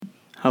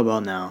How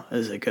about now?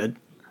 Is it good?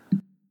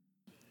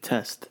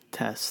 Test,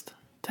 test,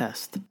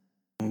 test.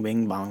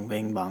 Bing bong,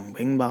 bing bong,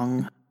 bing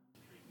bong,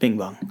 bing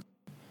bong.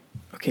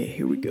 Okay,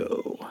 here we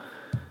go.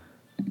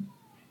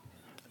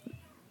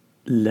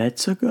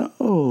 Let's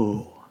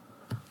go.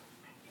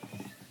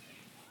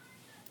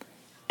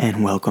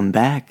 And welcome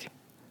back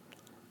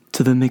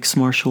to the Mixed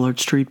Martial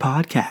Arts Street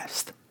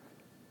Podcast.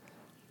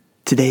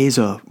 Today is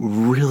a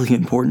really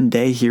important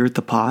day here at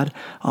the pod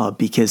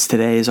because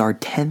today is our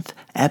 10th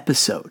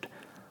episode.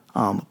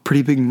 A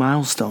pretty big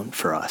milestone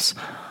for us.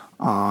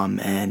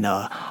 And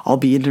I'll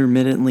be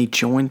intermittently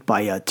joined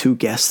by two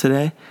guests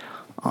today.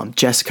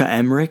 Jessica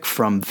Emerick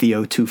from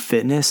VO2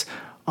 Fitness,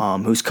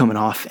 who's coming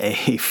off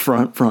a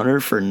front runner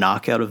for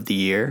Knockout of the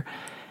Year.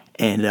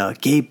 And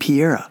Gabe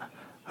Piria,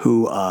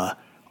 who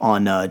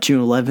on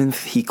June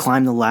 11th, he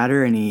climbed the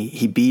ladder and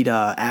he beat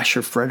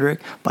Asher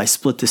Frederick by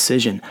split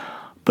decision.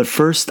 But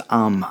first,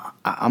 I'm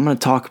going to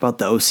talk about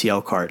the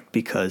OCL card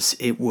because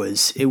it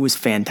was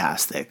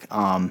fantastic.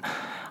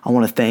 I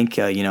want to thank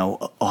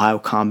Ohio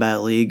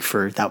Combat League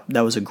for that.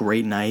 That was a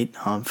great night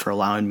for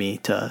allowing me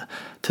to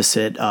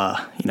sit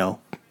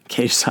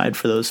cage side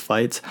for those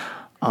fights.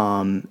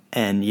 And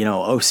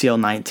OCL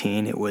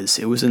 19, it was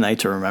a night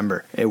to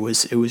remember. It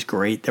was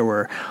great. There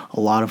were a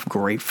lot of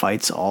great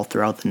fights all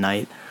throughout the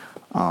night.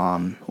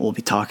 We'll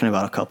be talking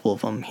about a couple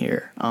of them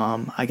here.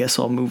 I guess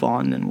I'll move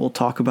on and we'll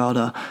talk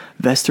about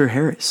Vester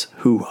Harris,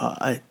 who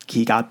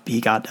he got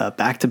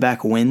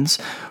back-to-back wins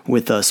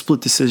with a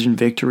split decision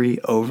victory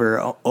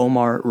over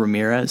Omar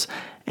Ramirez,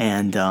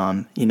 and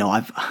I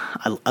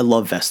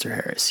love Vester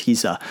Harris.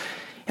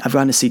 I've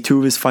gotten to see two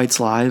of his fights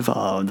live.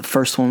 The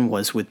first one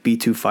was with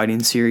B2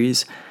 Fighting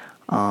Series.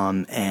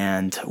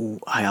 And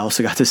I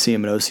also got to see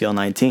him at OCL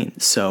 19.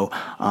 So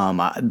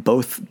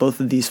both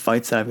of these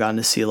fights that I've gotten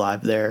to see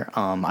live there,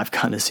 I've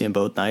gotten to see him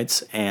both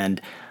nights, and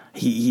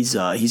he's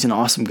an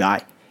awesome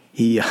guy.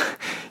 He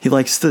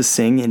likes to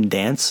sing and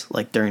dance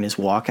like during his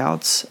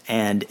walkouts,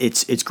 and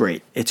it's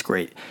great. It's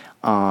great.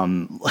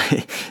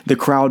 The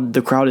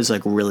crowd is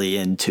like really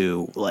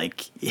into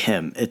like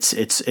him.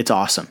 It's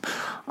awesome.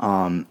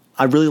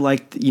 I really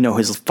liked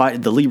his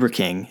fight. The Libra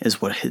King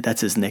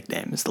that's his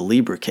nickname, is the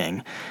Libra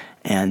King.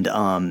 And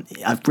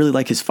I really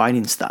like his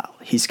fighting style.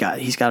 He's got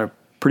a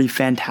pretty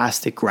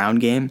fantastic ground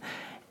game,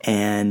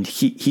 and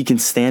he can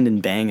stand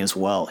and bang as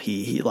well.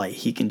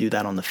 He can do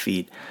that on the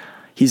feet.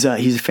 He's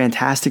a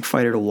fantastic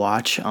fighter to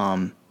watch.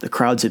 The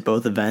crowds at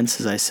both events,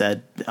 as I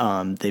said,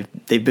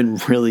 they've been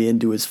really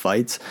into his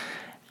fights.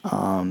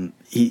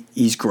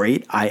 He's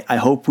great. I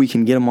hope we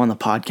can get him on the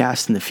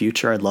podcast in the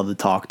future. I'd love to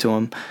talk to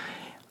him.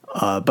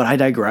 But I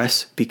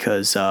digress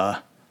because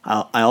I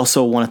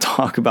also want to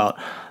talk about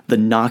the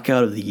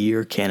Knockout of the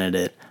Year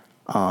candidate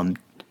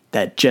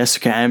that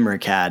Jessica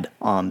Emerick had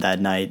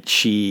that night.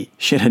 She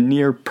had a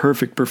near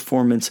perfect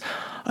performance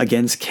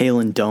against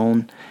Kaylin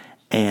Doan,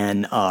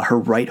 and her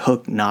right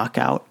hook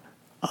knockout.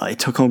 It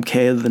took home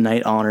KO of the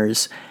night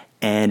honors,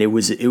 and it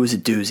was a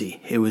doozy.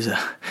 It was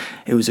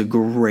a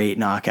great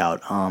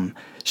knockout.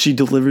 She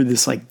delivered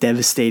this like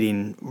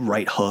devastating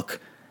right hook.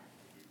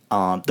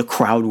 The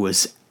crowd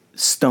was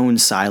stone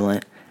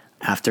silent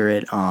after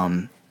it.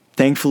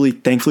 Thankfully,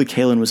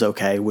 Kaylin was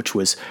okay, which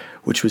was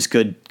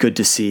good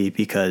to see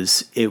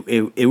because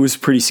it was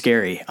pretty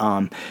scary.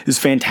 It was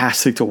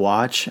fantastic to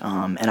watch,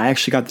 and I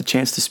actually got the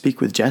chance to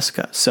speak with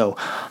Jessica. So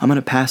I'm going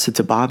to pass it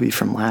to Bobby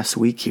from last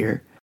week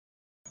here.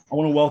 I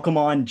want to welcome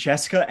on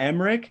Jessica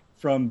Emerick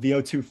from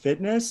VO2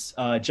 Fitness.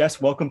 Jess,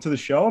 welcome to the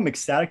show. I'm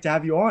ecstatic to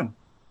have you on.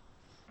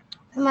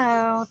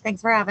 Hello,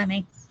 thanks for having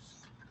me.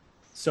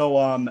 So,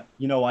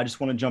 I just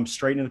want to jump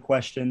straight into the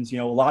questions.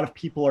 A lot of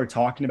people are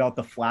talking about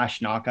the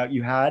flash knockout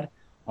you had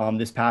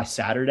this past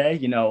Saturday.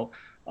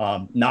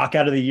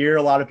 Knockout of the year,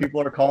 a lot of people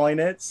are calling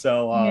it.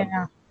 So,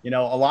 a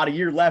lot of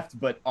year left,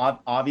 but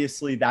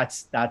obviously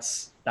that's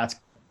going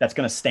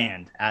to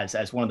stand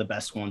as one of the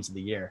best ones of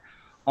the year.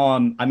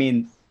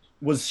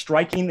 Was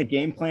striking the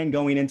game plan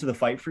going into the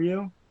fight for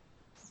you?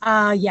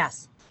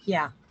 Yes.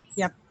 Yeah.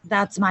 Yep.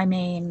 That's my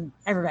main.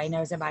 Everybody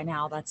knows it by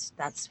now.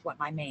 That's what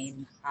my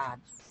main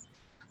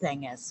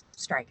thing is,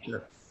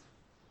 striking.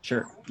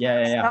 Sure.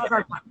 Yeah.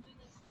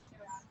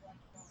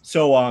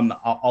 So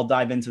I'll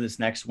dive into this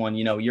next one.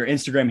 Your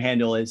Instagram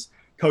handle is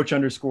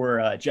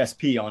coach_Jess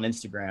P on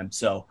Instagram.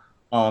 So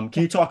can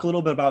you talk a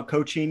little bit about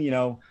coaching?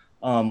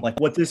 Like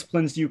what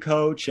disciplines do you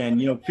coach? And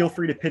feel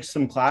free to pitch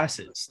some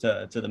classes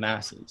to the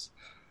masses.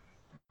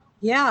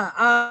 Yeah,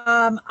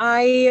 I'm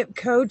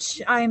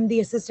the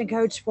assistant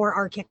coach for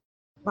our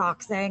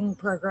kickboxing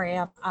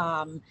program.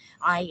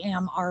 I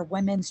am our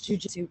women's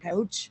jiu-jitsu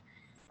coach.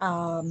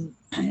 And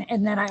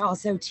then I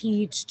also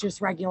teach just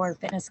regular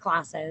fitness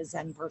classes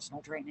and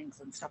personal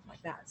trainings and stuff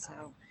like that. So,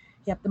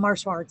 yep, the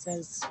martial arts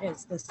is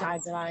the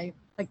side that I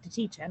like to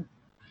teach in.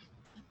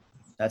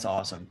 That's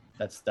awesome.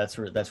 That's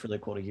really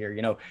cool to hear.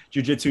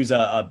 Jiu-jitsu is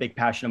a big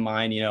passion of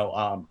mine.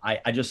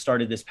 I just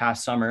started this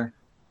past summer.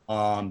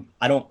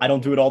 I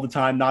don't do it all the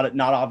time. Not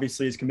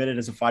obviously as committed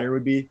as a fighter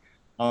would be.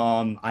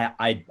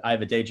 I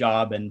have a day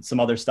job and some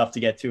other stuff to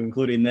get to,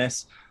 including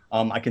this.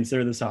 I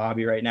consider this a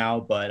hobby right now,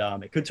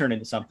 but it could turn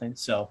into something.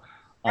 So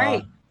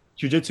Right.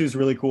 jiu-jitsu is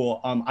really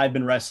cool. I've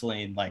been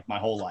wrestling like my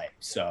whole life.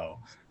 So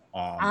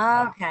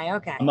Okay.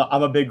 Okay.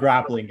 I'm a big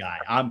grappling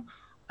guy.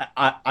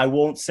 I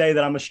won't say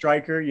that I'm a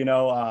striker.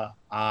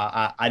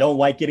 I don't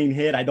like getting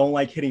hit. I don't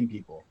like hitting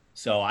people.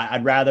 So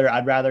I'd rather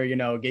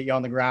get you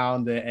on the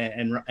ground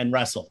and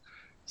wrestle.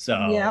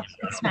 So Yep.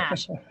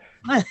 Smash.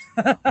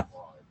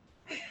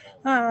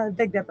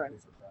 Big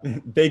difference.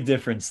 big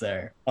difference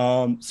there.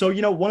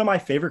 So one of my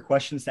favorite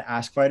questions to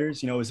ask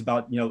fighters, is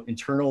about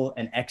internal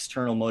and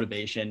external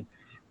motivation.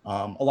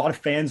 A lot of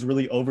fans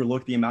really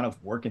overlook the amount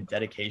of work and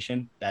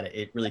dedication that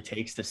it really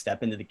takes to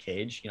step into the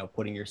cage.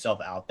 Putting yourself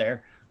out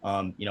there.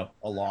 A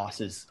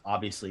loss is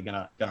obviously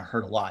gonna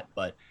hurt a lot,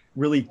 but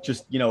really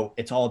just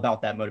it's all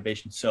about that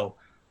motivation. So,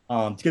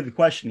 to get the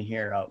question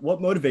here, what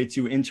motivates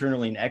you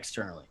internally and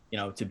externally,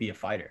 to be a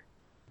fighter?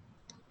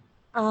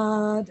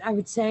 I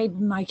would say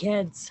my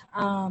kids.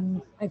 I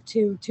have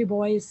two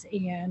boys,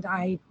 and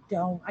I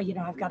don't.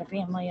 I've got a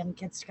family and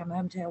kids to come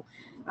home to.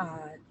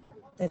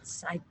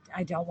 That's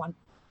I don't want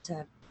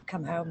to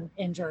come home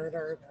injured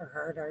or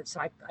hurt, or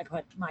so I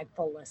put my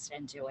fullest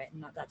into it,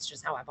 and that's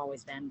just how I've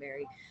always been,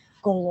 very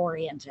goal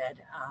oriented,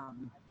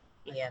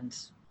 and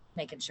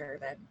making sure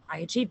that I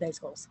achieve those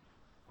goals.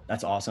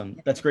 That's awesome.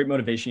 That's great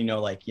motivation,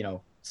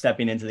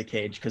 stepping into the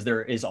cage, because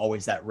there is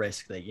always that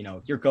risk that,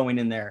 you're going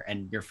in there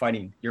and you're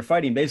fighting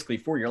basically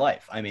for your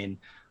life. I mean,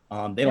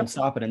 they don't Yep.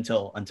 stop it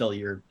until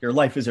your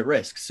life is at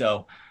risk.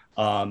 So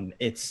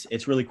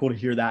it's really cool to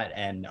hear that,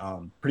 and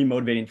pretty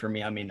motivating for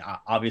me. I mean,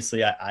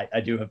 obviously I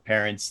do have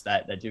parents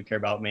that do care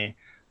about me.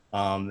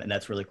 And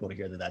that's really cool to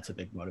hear that that's a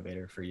big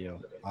motivator for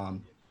you.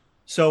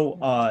 So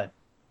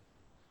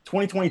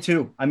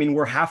 2022, I mean,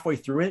 we're halfway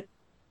through it.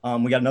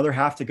 We got another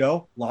half to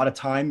go. A lot of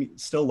time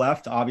still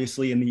left,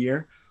 obviously, in the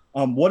year.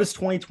 What does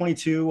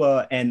 2022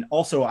 and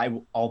also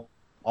I'll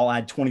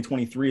add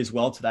 2023 as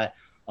well to that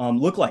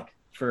look like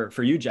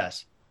for you,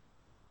 Jess?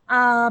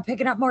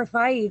 Picking up more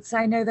fights.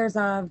 I know there's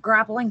a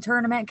grappling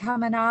tournament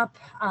coming up.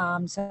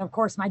 So of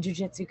course my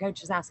jiu-jitsu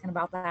coach is asking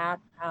about that.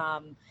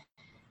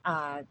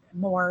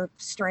 More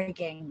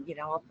striking,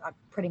 I'll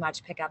pretty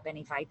much pick up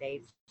any fight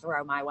they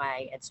throw my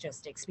way. It's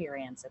just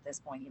experience at this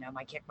point.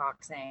 My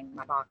kickboxing,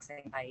 my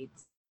boxing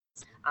fights,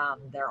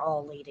 they're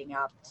all leading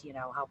up to,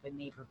 helping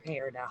me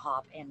prepare to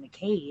hop in the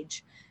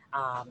cage.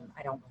 I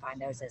don't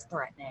find those as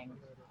threatening,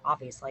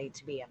 obviously,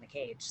 to be in the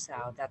cage.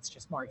 So that's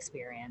just more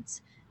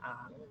experience.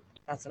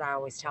 That's what I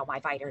always tell my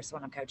fighters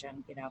when I'm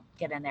coaching,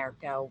 get in there,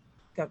 go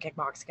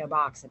kickbox, go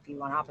box. If you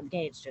want to hop in the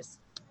cage, just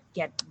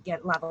get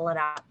level it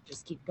up.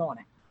 Just keep going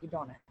it. Keep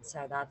doing it.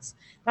 So that's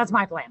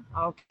my plan.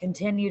 I'll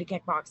continue to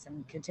kickbox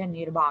and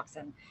continue to box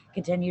and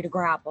continue to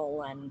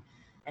grapple and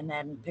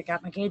then pick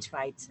up my cage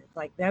fights.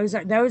 Like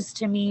those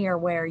to me are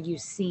where you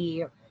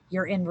see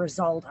your end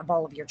result of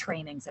all of your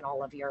trainings and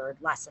all of your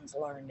lessons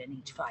learned in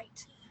each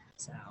fight.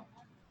 So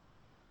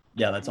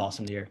Yeah, that's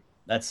awesome to hear.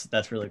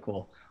 That's really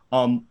cool.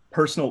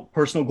 Personal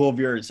goal of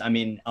yours. I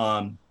mean,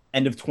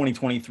 end of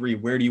 2023,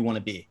 where do you want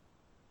to be?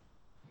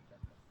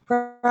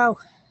 pro.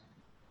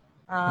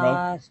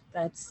 Pro?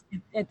 That's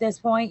at this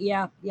point.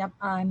 Yeah. Yep.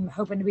 I'm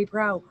hoping to be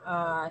pro.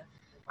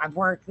 I've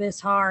worked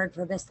this hard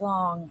for this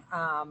long.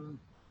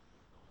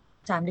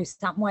 Time to do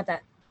something with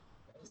it.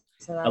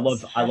 So I love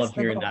the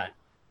hearing goal. that.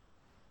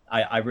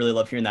 I really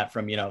love hearing that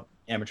from,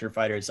 amateur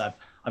fighters. I've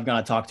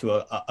gone to talk to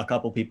a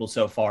couple people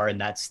so far,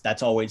 and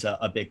that's always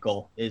a big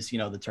goal is,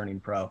 the turning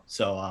pro.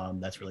 So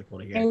that's really cool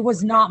to hear. It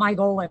was not my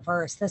goal at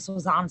first. This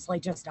was honestly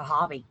just a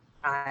hobby.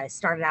 I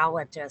started out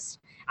with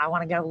I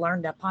want to go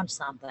learn to punch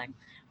something.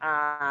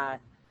 And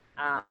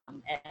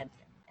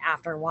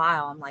after a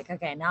while, I'm like,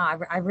 okay, now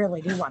I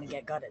really do want to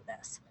get good at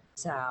this.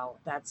 So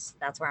that's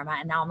where I'm at.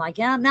 And now I'm like,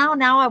 yeah,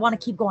 now I want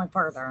to keep going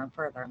further and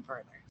further and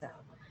further. So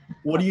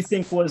What do you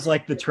think was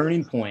like the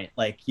turning point?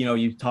 Like,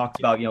 you talked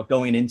about,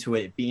 going into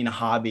it being a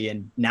hobby,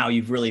 and now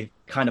you've really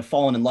kind of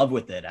fallen in love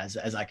with it, as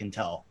I can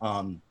tell.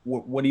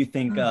 What do you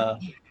think made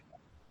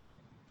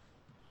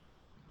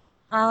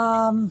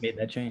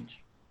that change?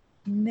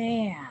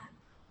 Man,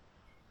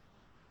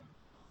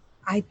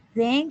 I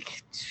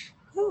think,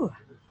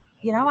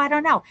 I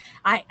don't know.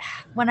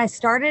 When I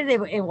started,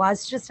 it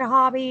was just a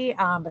hobby,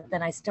 but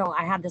then I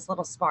had this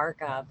little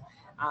spark of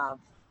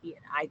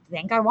I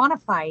think I want to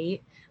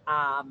fight.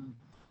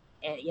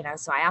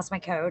 So I asked my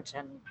coach,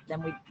 and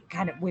then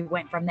we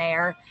went from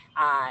there.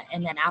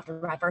 And then after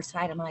my first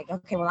fight, I'm like,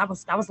 okay, well, that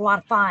was a lot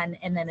of fun.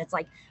 And then it's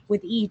like with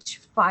each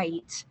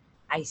fight,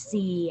 I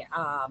see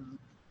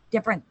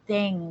different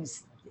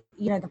things.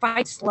 The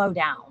fights slow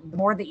down. The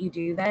more that you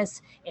do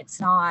this, it's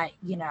not,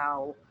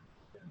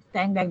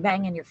 bang, bang,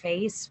 bang in your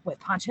face with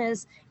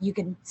punches. You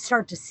can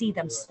start to see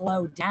them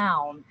slow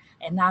down.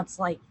 And that's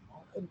like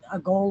a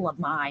goal of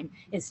mine,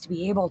 is to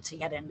be able to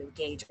get into the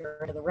cage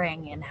or to the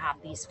ring and have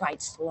these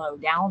fights slow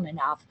down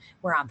enough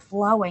where I'm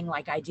flowing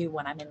like I do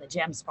when I'm in the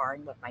gym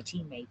sparring with my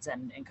teammates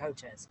and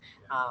coaches.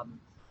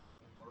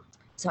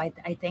 So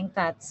I think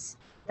that's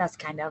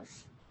kind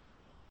of,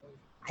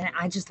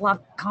 I just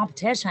love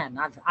competition.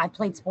 I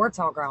played sports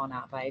all growing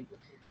up. I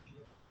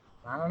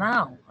I don't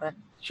know. But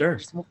Sure.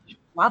 just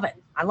love it.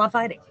 I love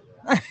fighting.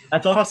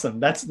 That's awesome.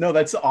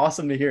 That's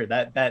awesome to hear.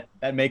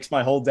 That makes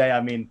my whole day.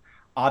 I mean,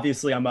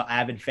 obviously I'm an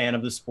avid fan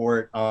of the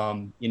sport.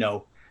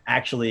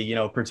 Actually,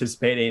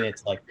 participating,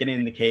 it's like getting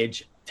in the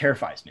cage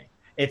terrifies me.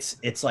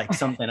 It's like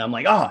something I'm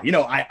like, oh,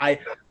 I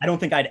don't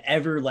think I'd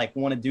ever like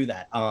want to do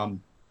that.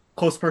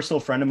 Close personal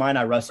friend of mine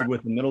I wrestled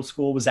with in middle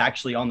school was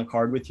actually on the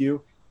card with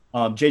you.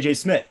 JJ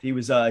Smith. He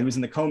was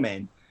in the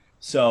co-main.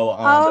 So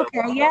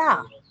Okay,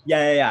 yeah.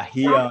 yeah.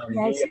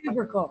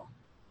 Super cool.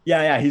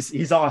 Yeah,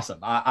 he's awesome.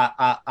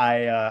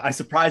 I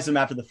surprised him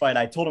after the fight.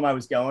 I told him I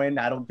was going.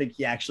 I don't think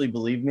he actually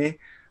believed me.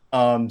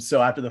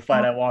 So after the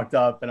fight, I walked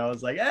up and I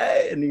was like,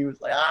 "Hey," and he was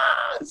like,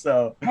 "Ah!"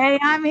 So hey,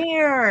 I'm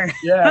here.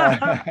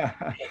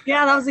 yeah,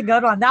 Yeah, that was a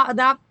good one.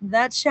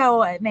 That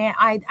show, man,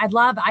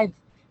 I've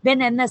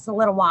been in this a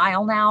little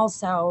while now.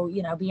 So,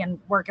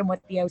 working with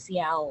the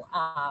OCL,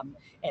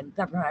 and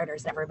the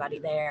promoters, everybody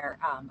there,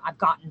 I've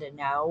gotten to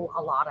know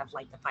a lot of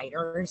like the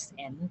fighters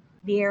in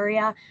the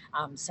area.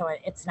 So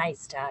it's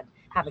nice to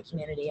have a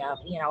community of,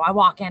 I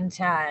walk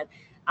into,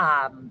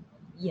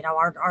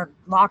 our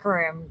locker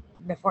room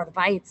before the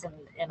fights,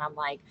 and I'm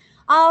like,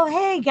 oh,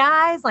 hey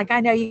guys, like,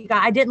 I know you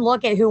guys. I didn't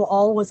look at who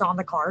all was on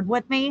the card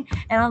with me,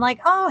 and I'm like,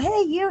 oh,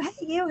 hey you,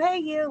 hey you, hey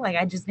you, like,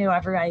 I just knew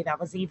everybody that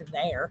was even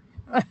there.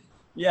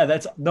 yeah.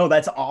 That's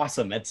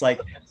awesome. It's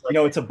like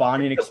it's a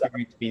bonding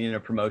experience being in a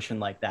promotion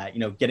like that.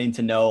 Getting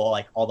to know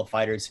like all the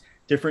fighters,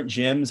 different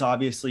gyms.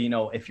 Obviously,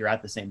 if you're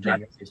at the same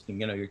gym, you're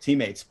facing, your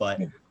teammates, but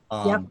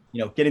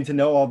Yep. getting to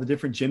know all the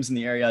different gyms in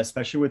the area,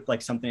 especially with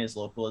like something as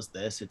local as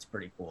this, it's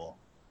pretty cool.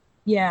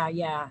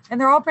 Yeah, and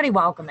they're all pretty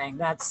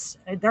welcoming. I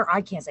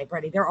can't say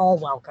pretty, they're all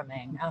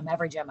welcoming.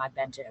 Every gym I've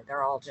been to,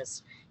 they're all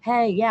just,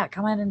 hey, yeah,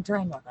 come in and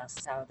train with us.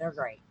 So they're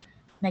great.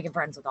 Making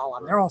friends with all of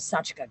them. They're all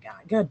such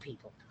good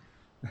people.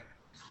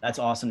 That's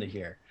awesome to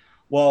hear.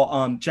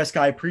 Well,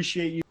 Jessica, I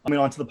appreciate you coming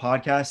onto the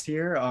podcast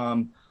here.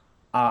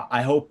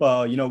 I hope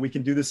we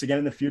can do this again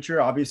in the future.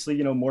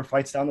 Obviously, more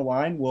fights down the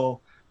line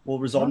will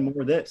result in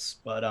more of this.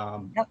 But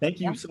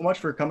thank you so much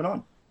for coming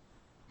on.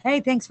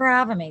 Hey, thanks for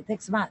having me.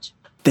 Thanks so much.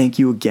 Thank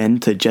you again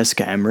to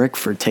Jessica Emerick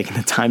for taking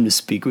the time to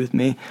speak with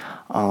me.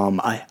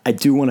 I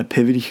do want to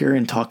pivot here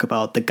and talk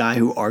about the guy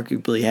who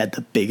arguably had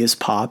the biggest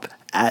pop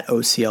at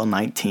OCL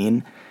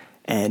 19,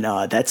 and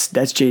that's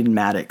Jaden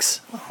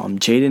Maddox.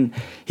 Jaden,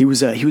 he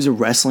was a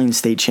wrestling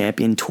state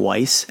champion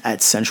twice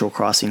at Central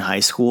Crossing High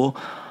School.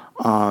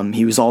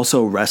 He was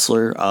also a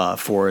wrestler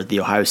for the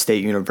Ohio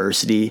State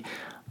University.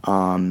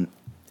 When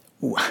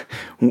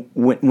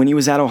he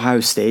was at Ohio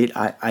State,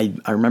 I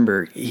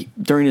remember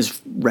during his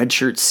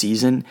redshirt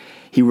season,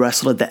 he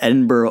wrestled at the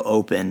Edinburgh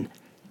Open,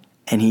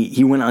 and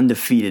he went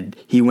undefeated.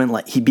 He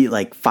beat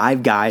like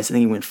 5 guys. I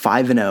think he went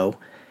 5-0,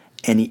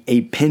 and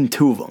he pinned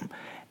 2 of them.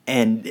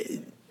 And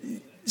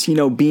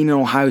being an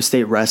Ohio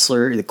State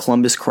wrestler, the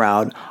Columbus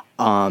crowd,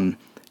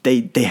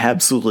 they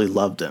absolutely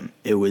loved him.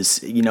 It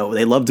was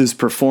they loved his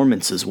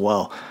performance as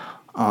well.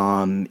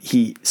 So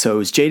it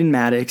was Jaden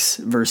Maddox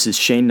versus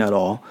Shane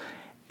Nuttall.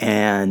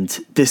 And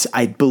this,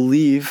 I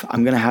believe,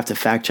 I'm going to have to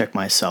fact check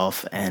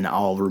myself, and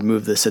I'll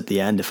remove this at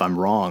the end if I'm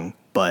wrong.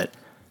 But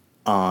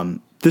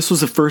this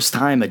was the first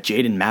time a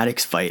Jaden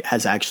Maddox fight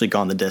has actually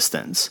gone the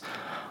distance.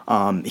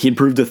 He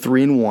improved to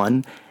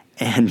 3-1,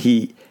 and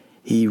he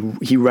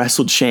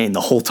wrestled Shane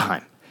the whole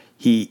time.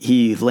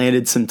 He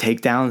landed some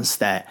takedowns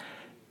that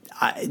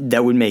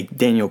would make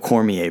Daniel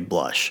Cormier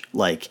blush.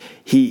 Like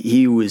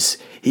he was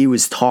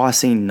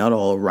tossing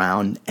Nuttall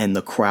around, and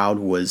the crowd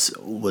was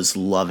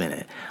loving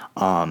it.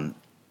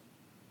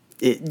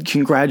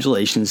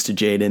 Congratulations to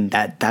Jaden.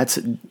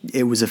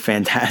 It was a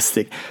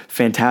fantastic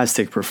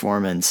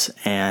performance,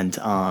 and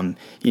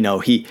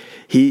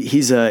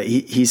he's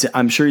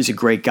I'm sure he's a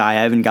great guy.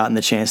 I haven't gotten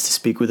the chance to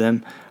speak with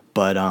him,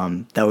 but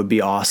that would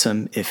be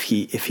awesome if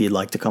he'd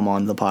like to come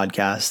on the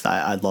podcast.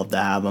 I'd love to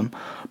have him.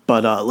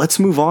 But let's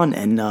move on,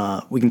 and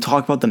we can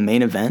talk about the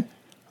main event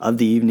of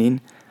the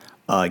evening.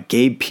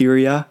 Gabe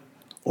Piria,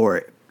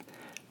 or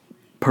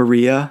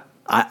Piria.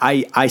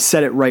 I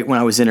said it right when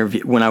I was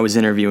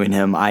interviewing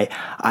him. I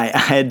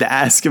had to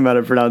ask him how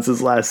to pronounce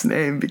his last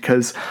name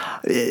because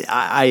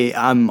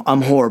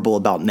I'm horrible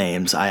about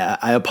names.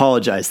 I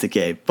apologize to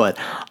Gabe, but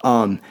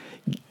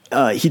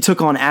he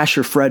took on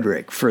Asher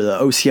Frederick for the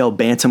OCL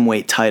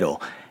bantamweight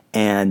title,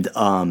 and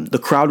the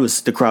crowd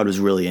was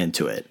really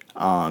into it.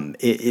 In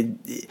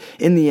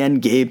the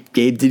end, Gabe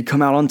did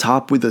come out on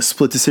top with a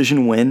split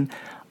decision win.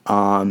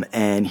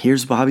 And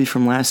here's Bobby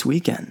from last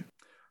weekend.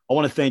 I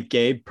want to thank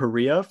Gabe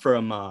Piria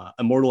from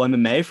Immortal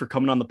MMA for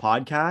coming on the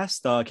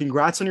podcast.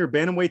 Congrats on your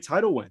bantamweight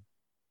title win.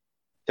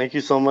 Thank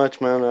you so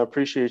much, man. I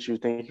appreciate you.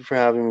 Thank you for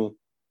having me.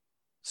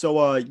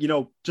 So,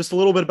 just a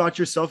little bit about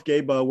yourself,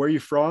 Gabe. Where are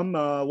you from?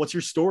 What's your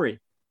story?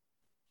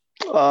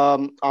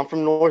 I'm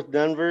from North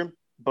Denver,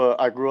 but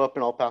I grew up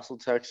in El Paso,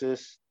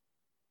 Texas.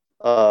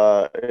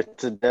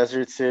 It's a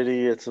desert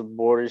city. It's a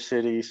border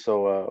city.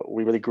 So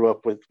we really grew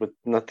up with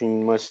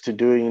nothing much to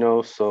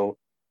do, So,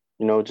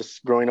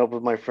 just growing up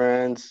with my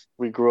friends,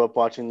 we grew up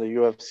watching the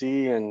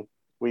UFC, and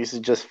we used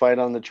to just fight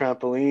on the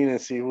trampoline and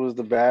see who was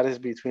the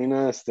baddest between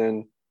us.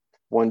 Then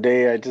one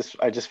day I just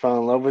fell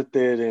in love with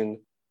it, and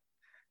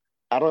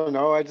I don't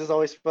know. I just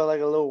always felt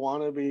like a little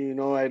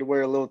wannabe. I'd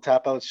wear a little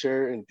tap out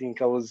shirt and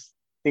think I was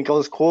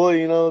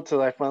cool.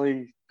 Till I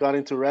finally got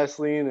into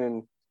wrestling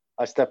and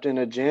I stepped in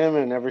a gym,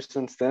 and ever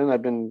since then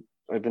I've been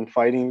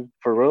fighting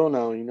for real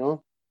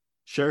now.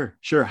 Sure,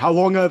 sure. How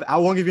long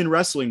have you been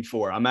wrestling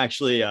for? I'm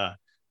actually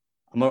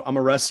I'm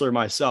a wrestler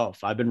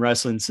myself. I've been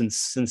wrestling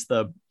since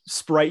the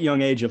sprite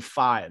young age of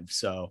 5.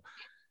 So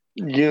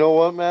You know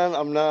what, man?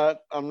 I'm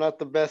not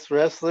the best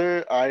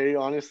wrestler. I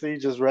honestly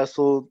just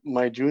wrestled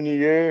my junior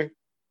year.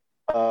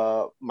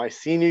 My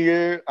senior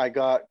year, I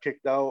got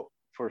kicked out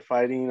for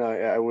fighting.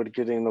 I would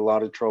get in a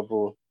lot of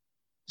trouble,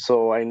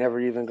 so I never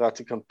even got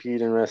to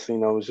compete in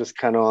wrestling. I was just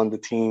kind of on the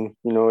team.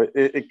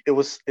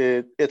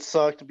 It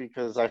sucked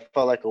because I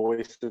felt like a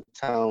wasted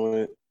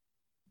talent.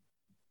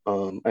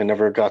 I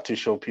never got to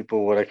show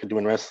people what I could do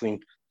in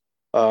wrestling,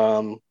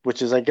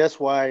 which is, I guess,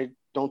 why I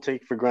don't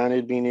take for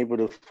granted being able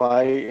to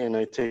fight, and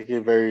I take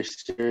it very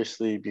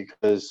seriously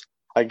because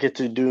I get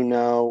to do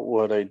now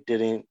what I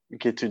didn't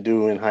get to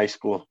do in high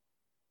school.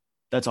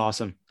 that's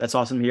awesome. That's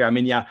awesome to hear. I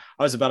mean, yeah,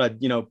 I was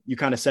about to, you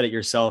kind of said it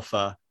yourself.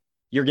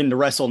 You're getting to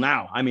wrestle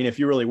now. I mean, if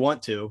you really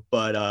want to,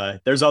 but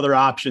there's other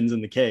options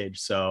in the cage.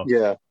 So,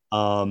 Yeah.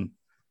 um,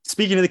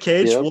 speaking of the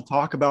cage, Yep. we'll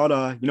talk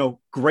about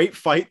great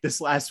fight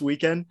this last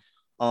weekend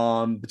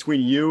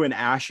between you and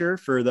Asher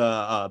for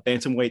the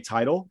bantamweight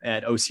title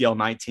at OCL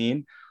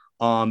 19.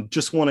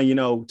 Just want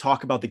to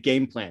talk about the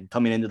game plan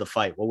coming into the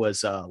fight. What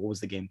was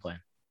the game plan?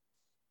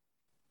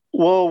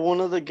 Well, one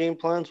of the game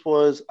plans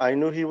was I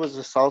knew he was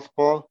a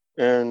southpaw,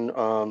 and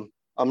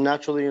I'm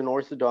naturally an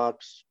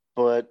orthodox,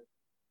 but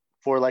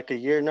for like a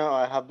year now,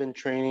 I have been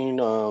training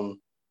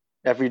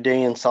every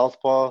day in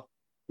southpaw.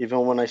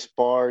 Even when I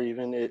spar,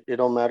 even it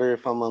don't matter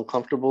if I'm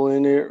uncomfortable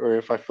in it or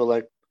if I feel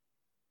like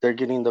they're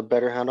getting the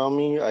better hand on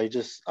me.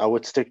 I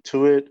would stick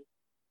to it.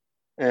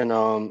 And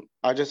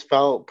I just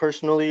felt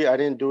personally I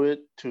didn't do it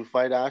to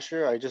fight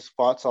Asher. I just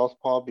fought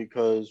southpaw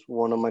because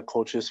one of my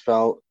coaches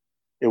felt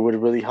it would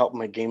really help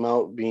my game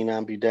out being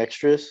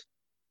ambidextrous.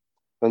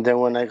 And then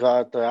when I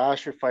got the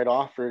Asher fight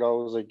offered, I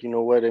was like, you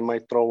know what, it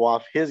might throw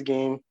off his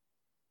game,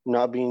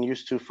 not being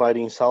used to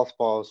fighting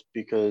southpaws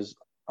because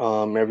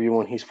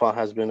everyone he's fought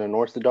has been an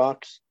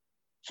orthodox.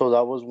 So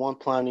that was one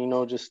plan,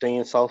 just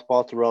staying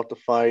southpaw throughout the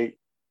fight.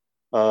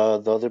 The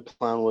other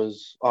plan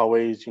was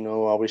always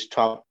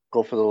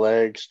go for the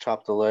legs,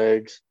 chop the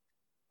legs,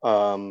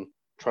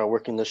 try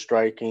working the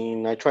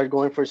striking. I tried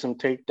going for some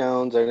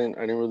takedowns. I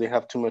didn't really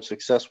have too much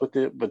success with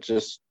it, but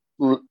just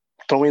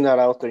throwing that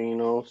out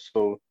there,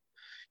 so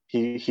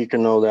he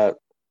can know that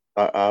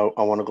I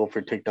want to go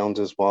for takedowns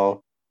as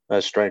well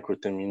as strike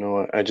with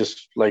him. I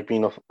just like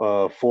being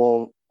a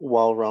full,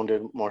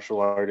 well-rounded martial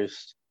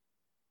artist.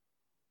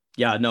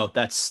 Yeah, no,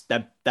 that's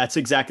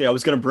exactly. I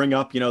was going to bring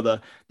up,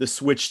 the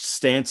switched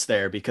stance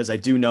there because I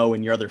do know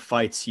in your other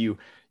fights you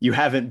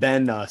haven't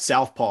been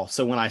southpaw.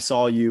 So when I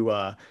saw you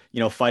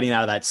fighting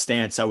out of that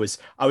stance, I was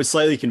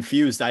slightly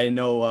confused. I didn't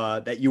know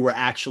that you were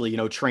actually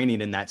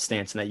training in that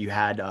stance and that you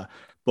had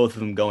both of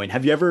them going.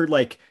 Have you ever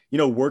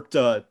worked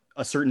a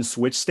certain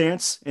switch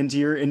stance into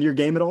your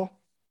game at all?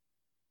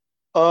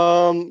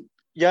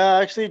 Yeah,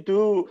 I actually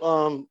do.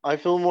 I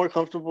feel more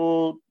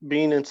comfortable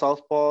being in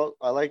southpaw.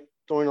 I like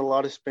throwing a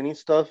lot of spinning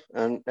stuff,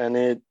 and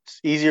it's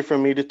easier for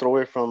me to throw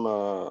it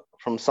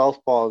from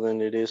southpaw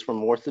than it is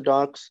from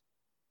orthodox.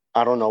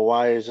 I don't know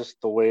why. It's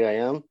just the way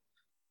I am.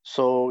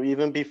 So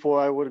even before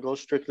I would go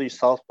strictly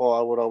southpaw,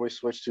 I would always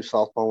switch to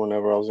southpaw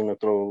whenever I was gonna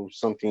throw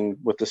something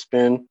with the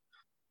spin.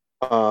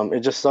 It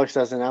just sucks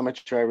as an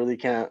amateur. I really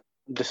can't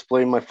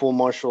display my full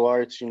martial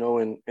arts.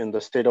 In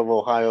the state of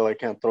Ohio, I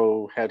can't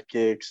throw head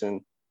kicks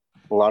and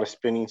a lot of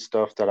spinning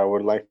stuff that I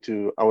would like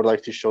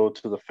to show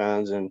to the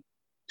fans and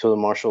to the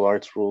martial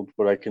arts world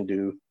what I can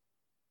do.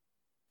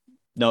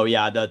 No,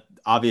 yeah, that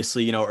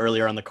obviously,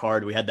 earlier on the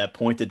card we had that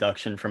point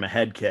deduction from a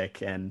head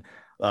kick, and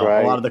a lot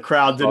Right. of the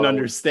crowd didn't So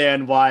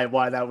understand why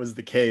that was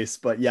the case.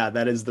 But yeah,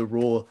 that is the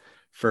rule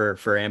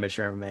for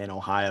amateur MMA in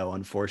Ohio,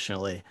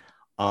 unfortunately.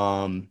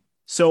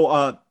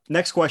 So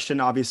next question,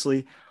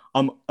 obviously,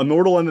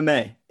 Immortal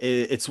MMA.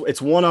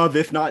 It's one of,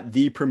 if not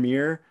the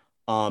premier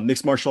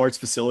mixed martial arts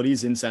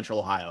facilities in Central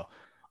Ohio.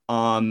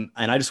 And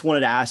I just wanted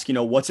to ask,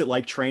 what's it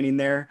like training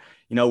there?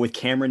 With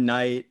Cameron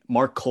Knight,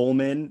 Mark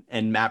Coleman,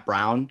 and Matt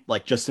Brown,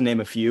 like just to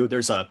name a few.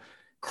 There's a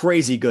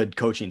crazy good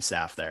coaching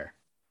staff there.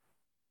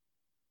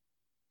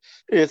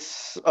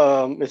 it's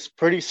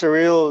pretty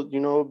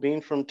surreal,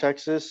 being from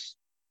Texas,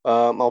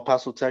 El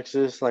Paso,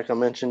 Texas. Like I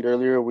mentioned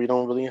earlier, we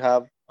don't really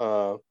have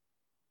no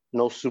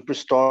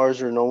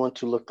superstars or no one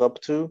to look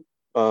up to.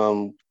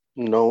 No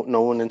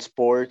one in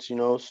sports,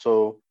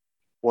 So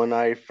when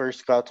I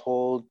first got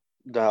told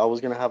that I was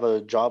gonna have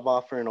a job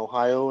offer in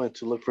Ohio and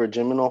to look for a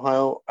gym in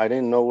Ohio, I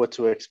didn't know what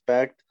to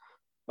expect.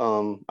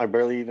 I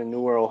barely even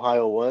knew where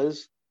Ohio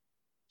was.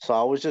 So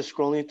I was just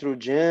scrolling through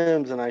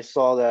gyms and I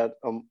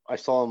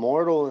saw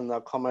Immortal and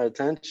that caught my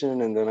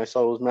attention. And then I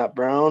saw it was Matt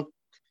Brown.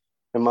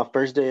 And my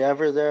first day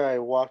ever there, I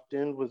walked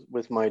in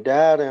with my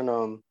dad,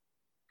 and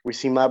we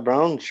see Matt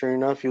Brown. Sure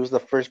enough, he was the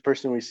first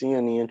person we see,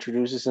 and he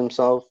introduces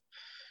himself.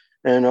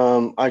 And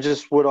I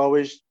just would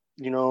always,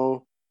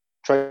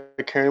 try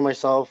to carry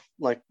myself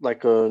like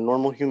a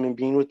normal human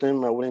being with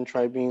him. I wouldn't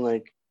try being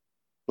like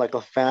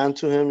a fan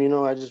to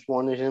him. I just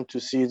wanted him to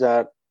see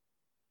that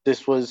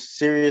this was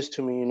serious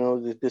to me.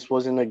 That this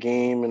wasn't a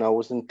game, and I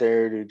wasn't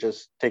there to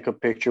just take a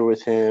picture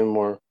with him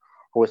or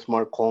with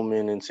Mark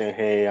Coleman and say,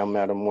 "Hey, I'm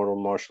at Immortal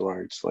Martial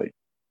Arts." Like,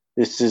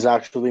 this is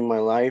actually my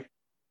life,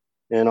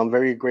 and I'm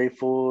very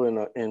grateful,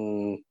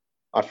 and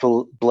I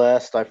feel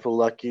blessed. I feel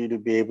lucky to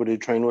be able to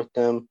train with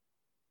them.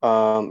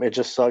 It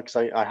just sucks.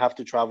 I have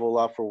to travel a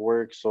lot for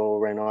work. So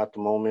right now at the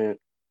moment,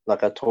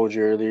 like I told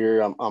you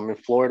earlier, I'm in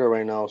Florida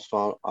right now.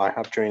 So I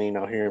have training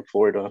out here in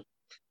Florida.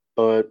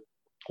 But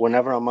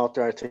whenever I'm out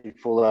there, I take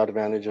full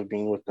advantage of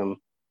being with them.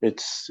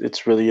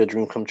 It's really a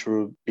dream come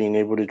true being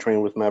able to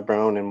train with Matt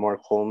Brown and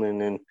Mark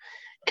Coleman and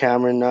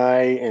Cameron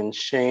Knight and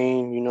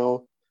Shane.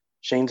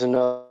 Shane's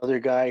another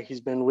guy.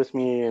 He's been with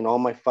me in all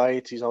my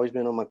fights. He's always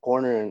been on my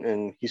corner,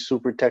 and he's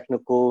super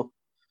technical,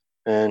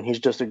 and he's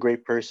just a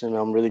great person.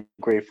 I'm really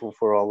grateful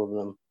for all of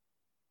them.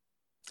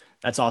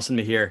 That's awesome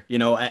to hear.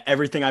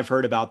 Everything I've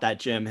heard about that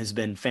gym has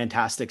been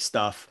fantastic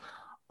stuff.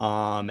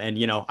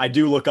 And I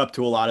do look up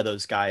to a lot of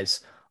those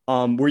guys.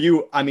 Were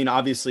you, I mean,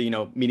 obviously,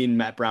 meeting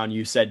Matt Brown,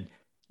 you said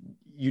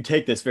you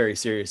take this very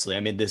seriously. I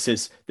mean, this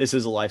is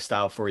a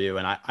lifestyle for you,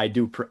 and I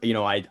do,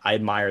 I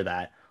admire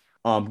that.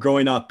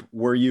 Growing up,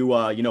 were you,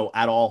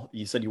 at all?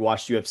 You said you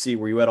watched UFC.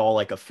 Were you at all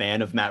like a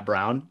fan of Matt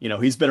Brown?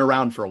 He's been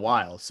around for a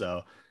while,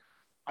 so.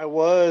 I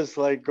was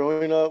like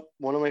growing up,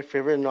 one of my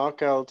favorite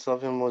knockouts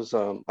of him was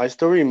I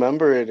still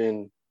remember it,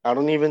 and I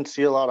don't even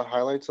see a lot of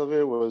highlights of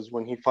it, was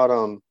when he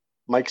fought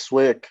Mike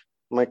Swick,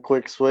 Mike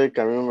Quick Swick.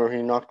 I remember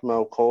he knocked him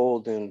out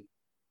cold, and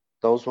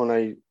that was when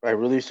I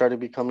really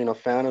started becoming a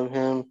fan of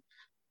him.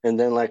 And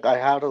then like I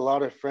had a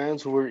lot of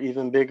friends who were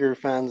even bigger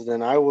fans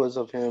than I was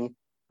of him,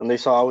 and they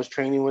saw I was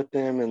training with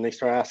him, and they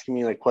started asking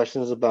me like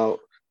questions about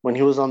when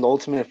he was on the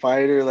Ultimate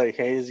Fighter, like,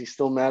 hey, is he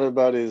still mad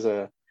about his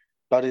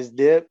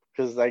dip?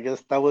 Because I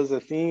guess that was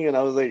a thing, and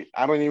I was like,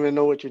 I don't even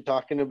know what you're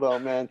talking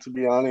about, man, to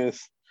be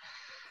honest.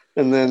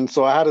 And then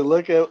so I had to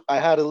look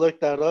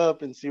that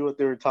up and see what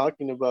they were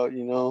talking about.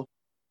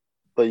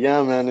 But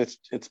yeah, man,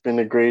 it's been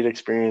a great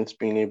experience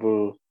being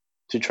able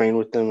to train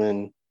with them,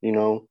 and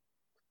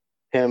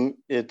him,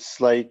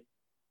 it's like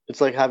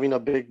having a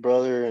big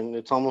brother, and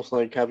it's almost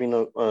like having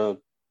a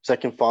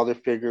second father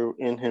figure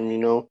in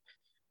him.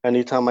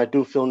 Anytime I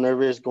do feel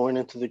nervous going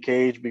into the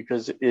cage,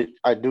 because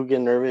I do get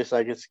nervous,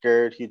 I get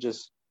scared, he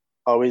just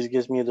always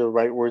gives me the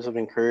right words of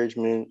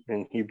encouragement,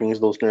 and he brings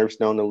those nerves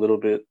down a little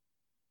bit.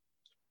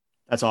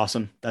 That's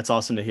awesome. That's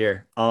awesome to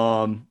hear.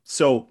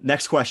 So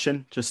next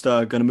question, just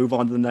gonna move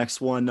on to the next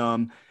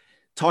one.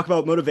 Talk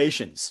about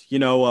motivations.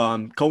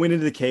 Going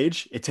into the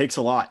cage, it takes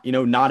a lot.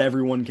 Not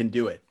everyone can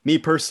do it. Me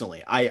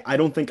personally, I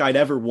don't think I'd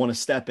ever want to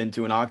step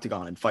into an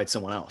octagon and fight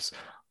someone else.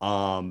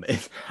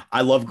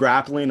 I love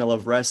grappling, I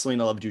love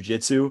wrestling, I love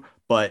jujitsu,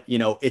 but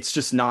it's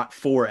just not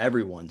for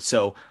everyone.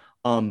 So,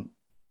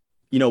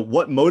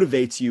 what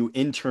motivates you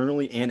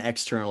internally and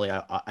externally,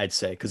 I'd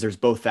say, because there's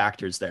both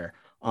factors there,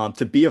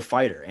 to be a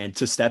fighter and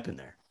to step in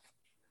there.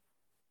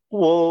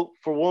 Well,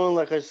 for one,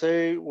 like I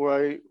say,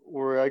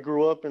 where I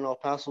grew up in El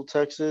Paso,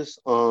 Texas,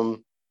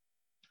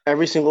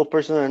 every single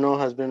person I know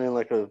has been in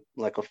like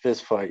a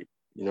fist fight.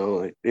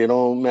 Like it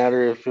don't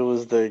matter if it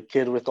was the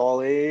kid with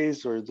all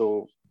A's or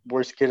the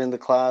worst kid in the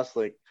class.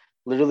 Like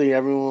literally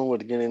everyone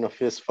would get in a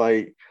fist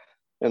fight.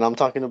 And I'm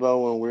talking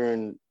about when we were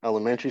in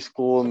elementary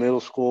school, middle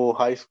school,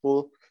 high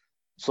school.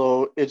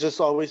 So it just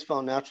always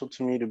felt natural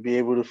to me to be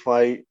able to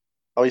fight.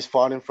 I always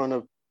fought in front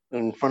of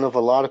a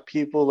lot of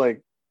people,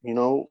 like,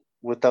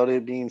 without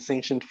it being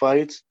sanctioned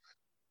fights.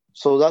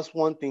 So that's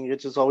one thing. It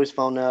just always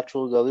felt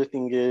natural. The other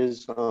thing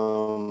is,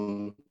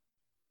 I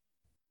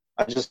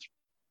just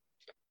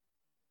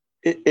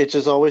it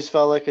just always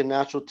felt like a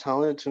natural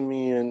talent to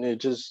me, and it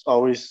just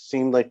always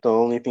seemed like the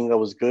only thing I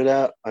was good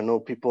at. I know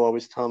people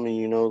always tell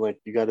me, like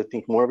you got to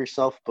think more of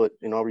yourself, but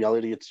in all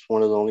reality, it's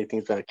one of the only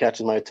things that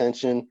catches my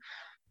attention.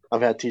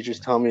 I've had teachers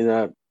tell me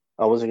that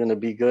I wasn't going to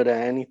be good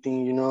at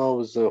anything. I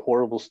was a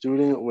horrible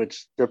student,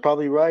 which they're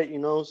probably right.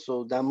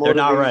 So that They're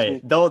not motivates right.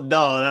 me. Don't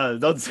no, no,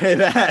 don't say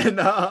that.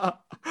 No.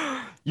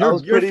 I You're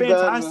was you're a pretty bad,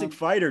 fantastic man.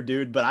 fighter,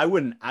 dude, but I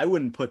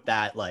wouldn't put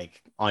that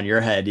like on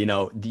your head.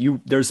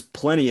 There's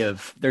plenty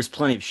of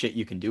shit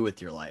you can do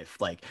with your life.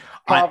 Like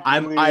I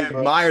Probably, but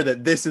admire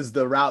that this is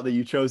the route that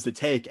you chose to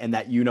take and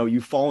that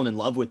you've fallen in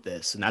love with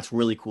this, and that's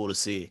really cool to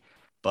see.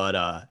 But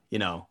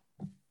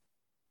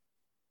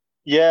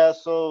yeah.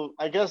 So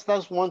I guess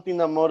that's one thing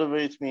that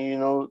motivates me.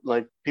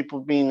 Like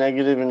people being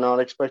negative and not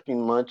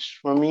expecting much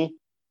from me,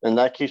 and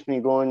that keeps me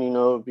going.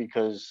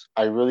 Because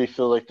I really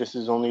feel like this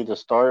is only the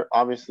start.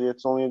 Obviously,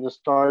 it's only the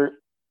start.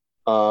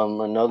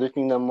 Another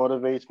thing that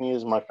motivates me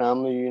is my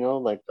family.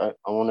 Like I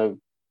want to,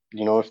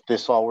 if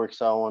this all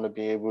works out, I want to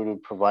be able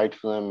to provide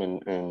for them,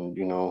 and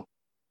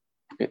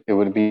it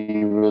would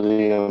be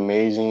really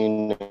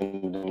amazing.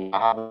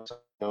 And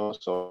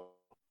so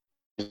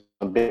he's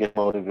a big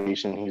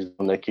motivation. He's the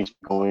one that keeps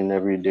me going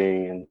every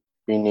day, and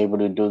being able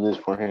to do this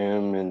for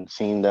him and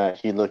seeing that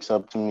he looks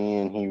up to me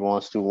and he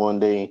wants to one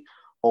day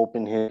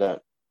open his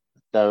that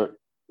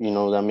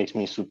that makes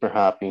me super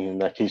happy,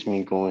 and that keeps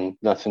me going.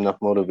 That's enough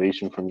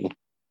motivation for me.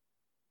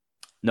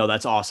 No,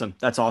 that's awesome.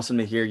 That's awesome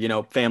to hear.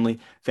 Family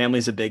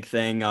is a big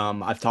thing.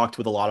 I've talked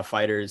with a lot of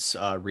fighters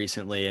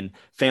recently, and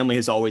family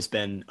has always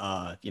been,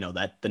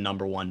 that the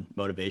number one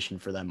motivation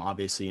for them.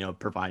 Obviously,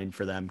 providing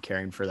for them,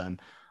 caring for them,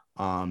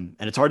 and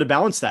it's hard to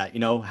balance that.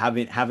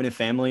 Having a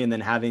family and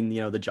then having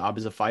the job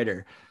as a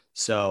fighter.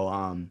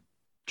 So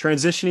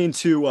transitioning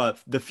to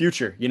the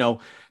future.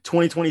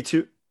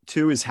 2022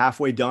 is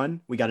halfway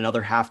done. We got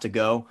another half to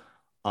go.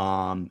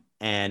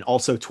 And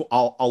also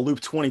I'll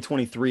loop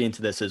 2023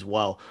 into this as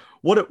well.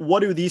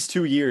 What are these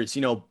 2 years,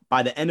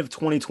 by the end of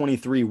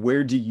 2023,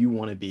 where do you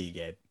want to be,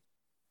 Gabe?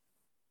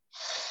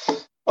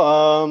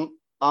 I'm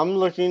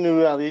looking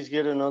to at least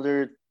get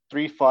another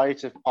 3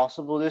 fights if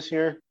possible this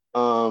year.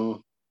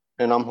 And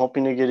I'm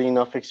hoping to get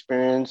enough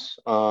experience,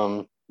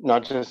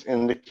 not just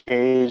in the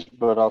cage,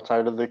 but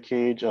outside of the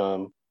cage.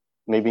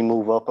 Maybe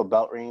move up a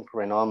belt rank.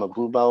 Right now I'm a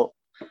blue belt.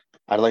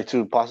 I'd like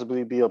to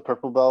possibly be a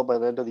purple belt by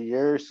the end of the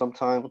year,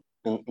 sometime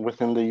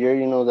within the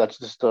year. That's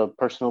just a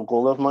personal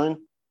goal of mine.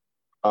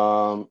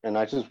 And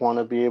I just want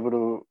to be able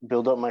to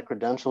build up my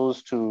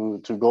credentials to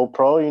go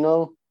pro,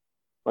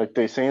 like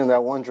they say in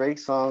that one Drake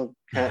song,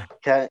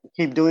 can't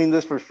keep doing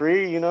this for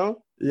free,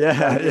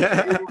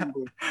 Yeah.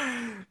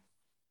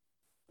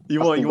 You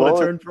want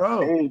to turn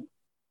pro? Hey,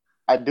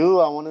 I do.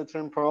 I want to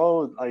turn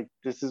pro. Like,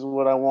 this is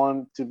what I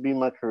want to be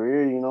my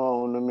career. I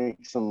want to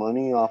make some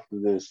money off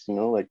of this,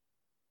 like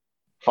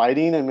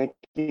fighting and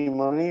making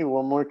money.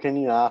 What more can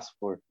you ask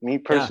for? Me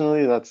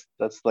personally, that's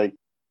like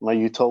my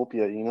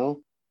utopia,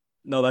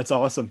 No, that's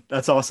awesome.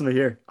 That's awesome to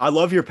hear. I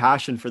love your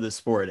passion for this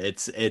sport.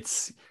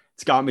 It's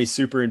got me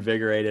super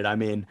invigorated. I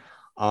mean,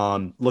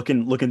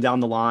 looking down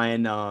the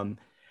line,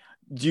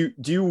 do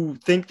you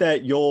think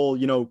that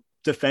you'll,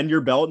 defend your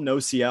belt in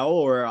OCL,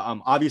 or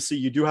obviously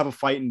you do have a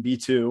fight in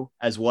B2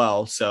 as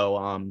well.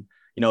 So,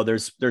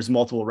 there's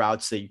multiple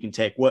routes that you can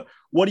take. What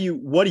do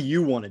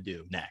you want to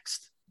do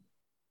next?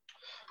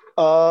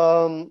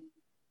 I'm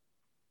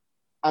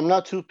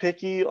not too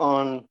picky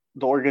on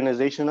the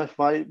organization I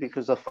fight,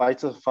 because a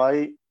fight's a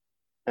fight,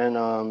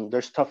 and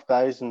there's tough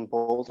guys in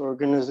both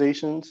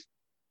organizations.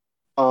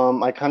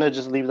 I kind of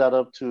just leave that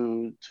up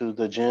to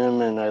the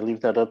gym, and I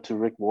leave that up to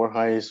Rick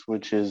Warheis,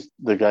 which is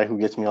the guy who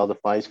gets me all the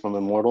fights from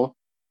Immortal.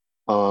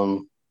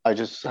 I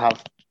just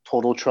have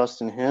total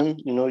trust in him.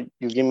 You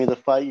give me the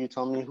fight, you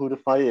tell me who to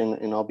fight,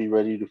 and I'll be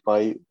ready to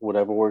fight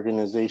whatever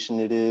organization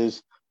it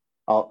is.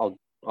 I'll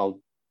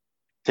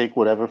take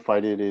whatever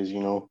fight it is.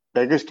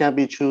 Beggars can't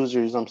be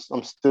choosers.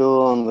 I'm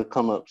still on the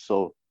come up,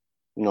 so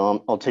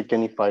I'll take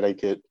any fight I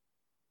get.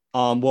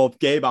 Well,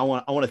 Gabe, I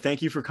want to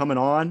thank you for coming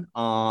on.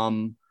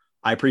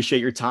 I appreciate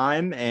your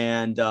time,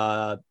 and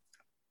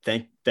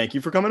thank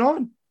you for coming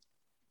on.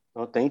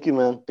 Oh, thank you,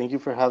 man. Thank you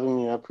for having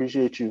me. I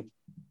appreciate you.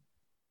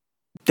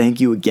 Thank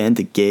you again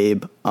to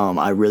Gabe.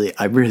 I really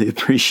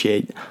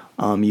appreciate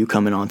you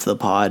coming on to the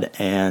pod,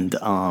 and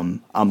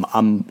I'm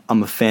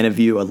a fan of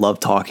you. I love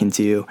talking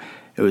to you.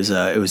 It was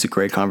a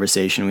great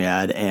conversation we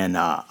had, and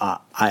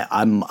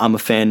I'm a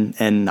fan,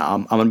 and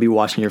I'm gonna be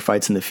watching your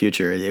fights in the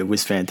future. It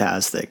was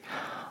fantastic.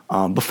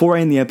 Before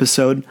I end the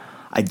episode,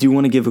 I do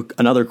want to give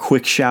another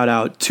quick shout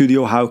out to the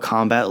Ohio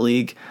Combat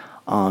League.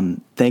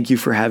 Thank you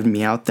for having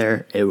me out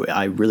there.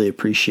 I really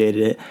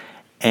appreciated it,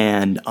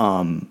 and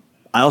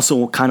I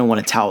also kind of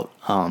want to tout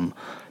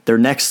their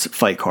next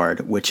fight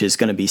card, which is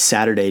going to be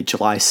Saturday,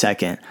 July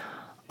 2nd.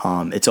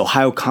 It's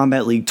Ohio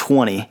Combat League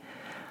 20.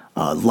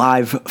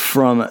 Live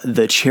from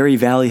the Cherry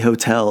Valley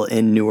Hotel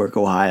in Newark,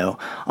 Ohio.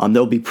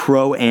 There'll be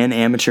pro and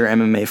amateur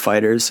MMA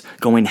fighters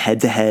going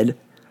head-to-head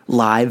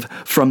live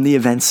from the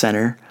event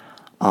center.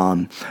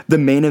 The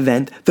main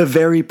event, the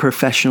very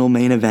professional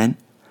main event,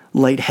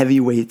 light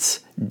heavyweights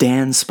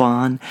Dan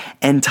Spahn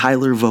and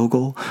Tyler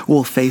Vogel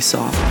will face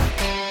off.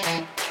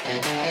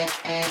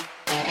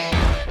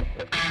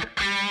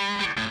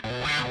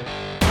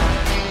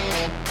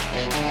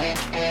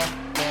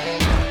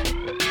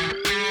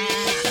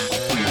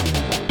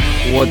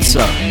 What's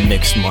up,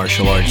 mixed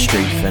martial arts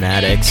street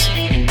fanatics?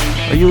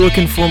 Are you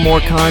looking for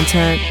more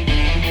content?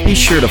 Be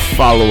sure to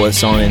follow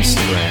us on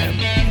Instagram.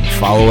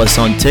 Follow us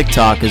on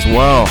TikTok as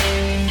well.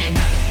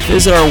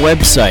 Visit our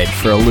website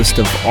for a list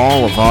of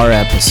all of our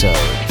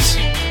episodes.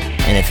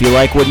 And if you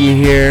like what you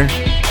hear,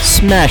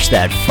 smash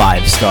that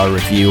 5-star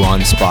review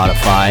on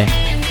Spotify.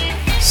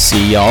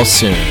 See y'all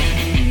soon.